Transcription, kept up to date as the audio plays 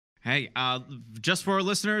Hey, just for our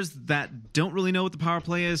listeners that don't really know what the power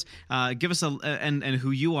play is, give us and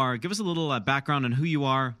who you are. Give us a little background on who you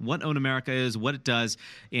are, what Own America is, what it does,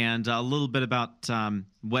 and a little bit about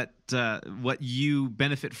what you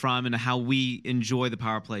benefit from and how we enjoy the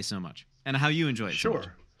power play so much, and how you enjoy it so much.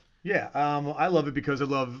 Sure. Yeah, I love it because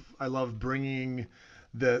I love bringing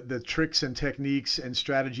the tricks and techniques and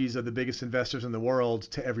strategies of the biggest investors in the world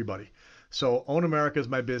to everybody. So Own America is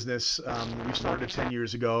my business. We started 10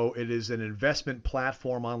 years ago. It is an investment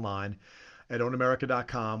platform online at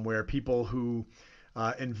ownamerica.com where people who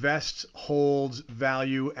invest, hold,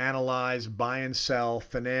 value, analyze, buy and sell,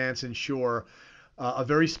 finance, insure a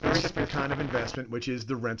very specific kind of investment, which is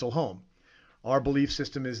the rental home. Our belief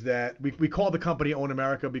system is that we call the company Own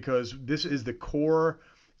America because this is the core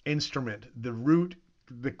instrument, the root,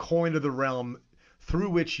 the coin of the realm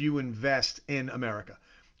through which you invest in America.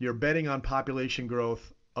 You're betting on population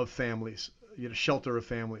growth of families, shelter of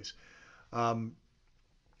families. Um,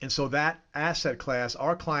 and so that asset class,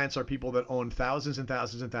 our clients are people that own thousands and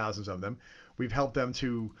thousands and thousands of them. We've helped them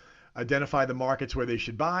to identify the markets where they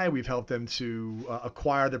should buy. We've helped them to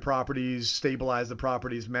acquire the properties, stabilize the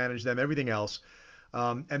properties, manage them, everything else.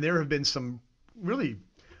 And there have been some really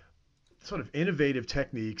sort of innovative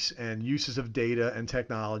techniques and uses of data and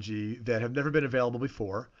technology that have never been available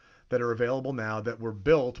before, that are available now, that were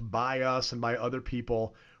built by us and by other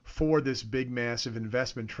people for this big, massive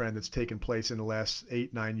investment trend that's taken place in the last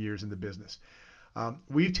 8, 9 years in the business.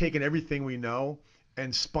 We've taken everything we know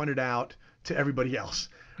and spun it out to everybody else,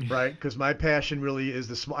 right? Because my passion really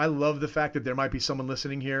is I love the fact that there might be someone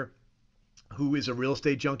listening here who is a real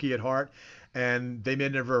estate junkie at heart, and they may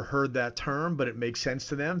never heard that term, but it makes sense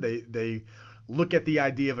to them. They look at the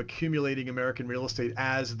idea of accumulating American real estate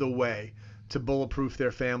as the way to bulletproof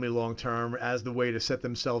their family long term, as the way to set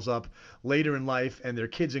themselves up later in life and their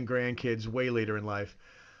kids and grandkids way later in life.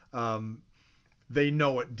 Um, they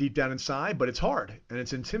know it deep down inside, but it's hard and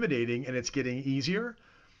it's intimidating and it's getting easier.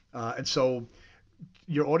 And so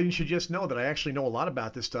your audience should just know that I actually know a lot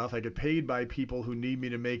about this stuff. I get paid by people who need me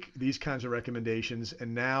to make these kinds of recommendations.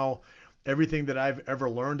 And now everything that I've ever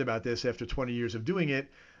learned about this after 20 years of doing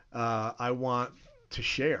it, I want to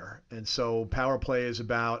share. And so Power Play is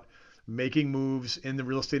about making moves in the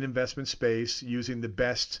real estate investment space using the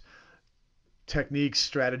best techniques,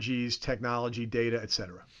 strategies, technology, data,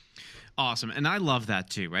 etc. Awesome. And I love that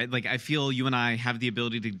too, right? Like, I feel you and I have the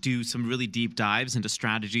ability to do some really deep dives into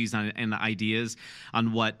strategies and ideas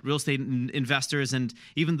on what real estate investors and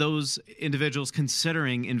even those individuals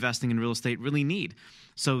considering investing in real estate really need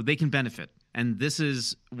so they can benefit. And this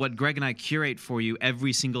is what Greg and I curate for you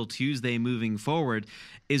every single Tuesday moving forward,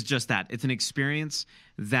 is just that. It's an experience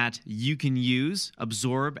that you can use,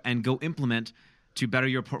 absorb, and go implement to better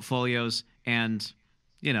your portfolios and,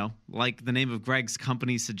 like the name of Greg's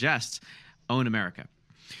company suggests, Own America.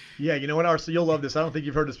 Yeah, you know what, you'll love this. I don't think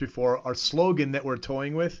you've heard this before. Our slogan that we're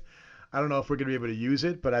toying with, I don't know if we're going to be able to use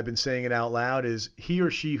it, but I've been saying it out loud, is he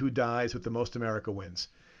or she who dies with the most America wins.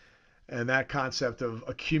 And that concept of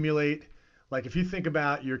accumulate, like if you think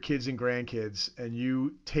about your kids and grandkids and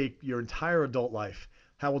you take your entire adult life,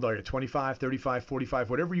 how old are you? 25, 35, 45,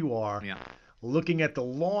 whatever you are. Yeah. Looking at the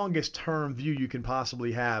longest term view you can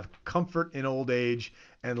possibly have, comfort in old age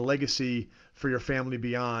and legacy for your family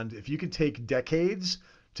beyond. If you can take decades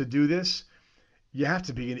to do this, you have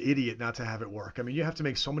to be an idiot not to have it work. I mean, you have to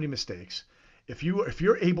make so many mistakes. If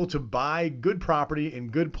you're able to buy good property in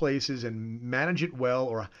good places and manage it well,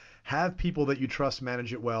 or have people that you trust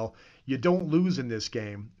manage it well, you don't lose in this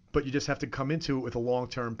game, but you just have to come into it with a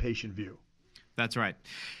long-term patient view. That's right.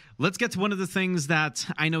 Let's get to one of the things that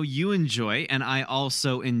I know you enjoy and I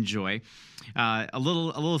also enjoy. A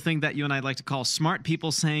little thing that you and I like to call smart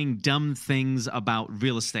people saying dumb things about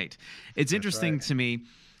real estate. It's interesting to me.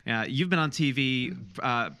 You've been on TV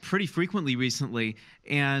pretty frequently recently,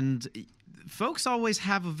 and folks always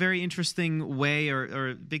have a very interesting way,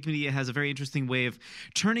 or big media has a very interesting way of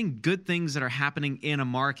turning good things that are happening in a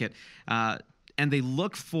market, and they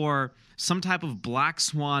look for some type of black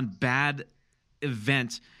swan bad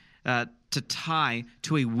event to tie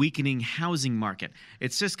to a weakening housing market.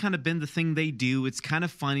 It's just kind of been the thing they do. It's kind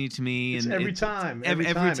of funny to me. It's every time.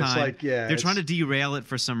 It's like, they're trying to derail it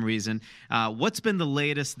for some reason. What's been the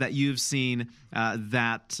latest that you've seen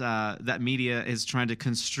that media is trying to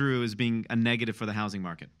construe as being a negative for the housing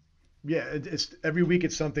market? Yeah, it's every week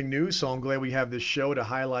it's something new. So I'm glad we have this show to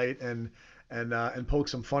highlight and poke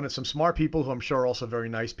some fun at some smart people who I'm sure are also very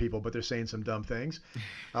nice people, but they're saying some dumb things.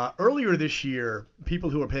 Earlier this year, people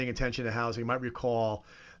who are paying attention to housing might recall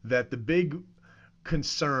that the big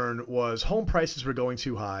concern was home prices were going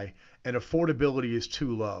too high and affordability is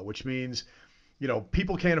too low, which means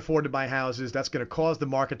people can't afford to buy houses. That's going to cause the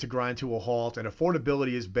market to grind to a halt, and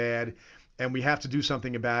affordability is bad, and we have to do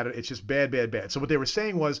something about it. It's just bad, bad, bad. So what they were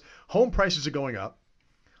saying was home prices are going up.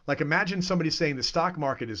 Like, imagine somebody saying the stock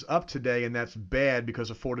market is up today and that's bad because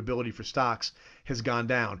affordability for stocks has gone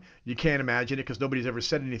down. You can't imagine it because nobody's ever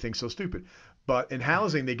said anything so stupid. But in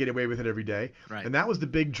housing, they get away with it every day. Right. And that was the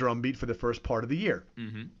big drumbeat for the first part of the year.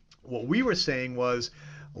 Mm-hmm. What we were saying was,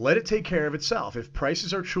 let it take care of itself. If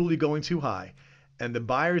prices are truly going too high and the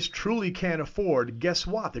buyers truly can't afford, guess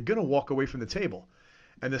what? They're going to walk away from the table.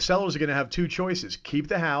 And the sellers are going to have two choices. Keep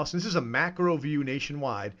the house. This is a macro view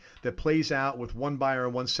nationwide that plays out with one buyer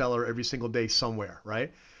and one seller every single day somewhere,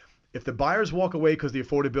 right? If the buyers walk away because the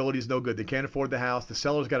affordability is no good, they can't afford the house, the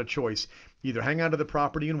seller's got a choice. Either hang on to the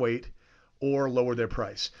property and wait or lower their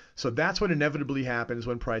price. So that's what inevitably happens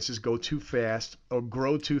when prices go too fast or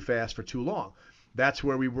grow too fast for too long. That's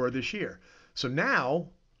where we were this year. So now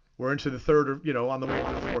we're into the third, on the way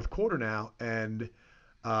to the fourth quarter now, and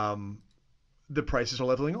the prices are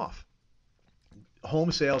leveling off. Home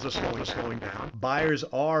sales are slowing down. Buyers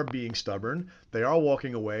are being stubborn. They are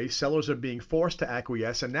walking away. Sellers are being forced to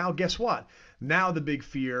acquiesce. And now guess what? Now the big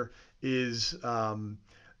fear is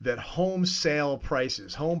that home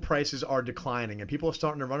prices are declining. And people are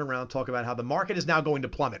starting to run around and talk about how the market is now going to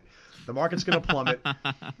plummet. The market's going to plummet.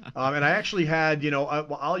 And I actually had,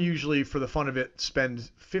 I'll usually, for the fun of it, spend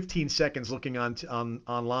 15 seconds looking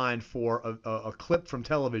online for a clip from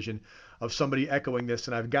television of somebody echoing this,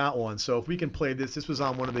 and I've got one. So if we can play this, this was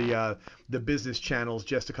on one of the business channels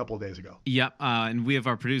just a couple of days ago. Yep, and we have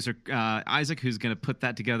our producer, Isaac, who's going to put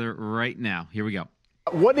that together right now. Here we go.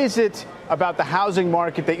 What is it about the housing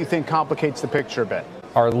market that you think complicates the picture a bit?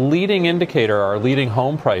 Our leading indicator, our leading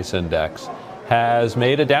home price index, has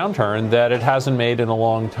made a downturn that it hasn't made in a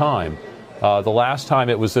long time. The last time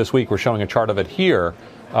it was this week, we're showing a chart of it here,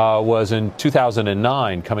 was in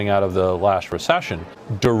 2009, coming out of the last recession.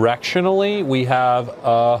 Directionally, we have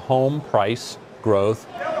a home price growth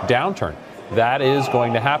downturn. That is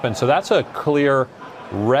going to happen. So that's a clear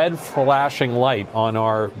red flashing light on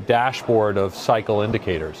our dashboard of cycle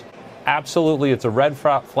indicators. Absolutely, it's a red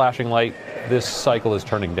flashing light. This cycle is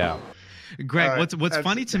turning down. Greg, what's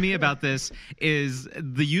funny to me about this is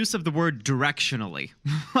the use of the word directionally.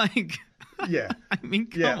 Yeah. I mean,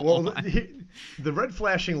 the red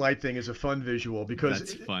flashing light thing is a fun visual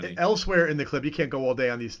because elsewhere in the clip, you can't go all day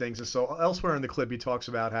on these things. And so elsewhere in the clip, he talks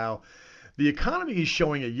about how the economy is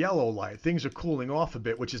showing a yellow light. Things are cooling off a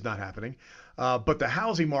bit, which is not happening. But the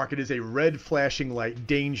housing market is a red flashing light.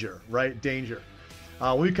 Danger, right? Danger.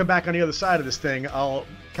 When we come back on the other side of this thing, I'll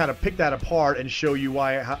kind of pick that apart and show you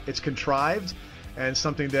why it's contrived and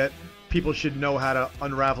something that people should know how to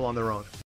unravel on their own.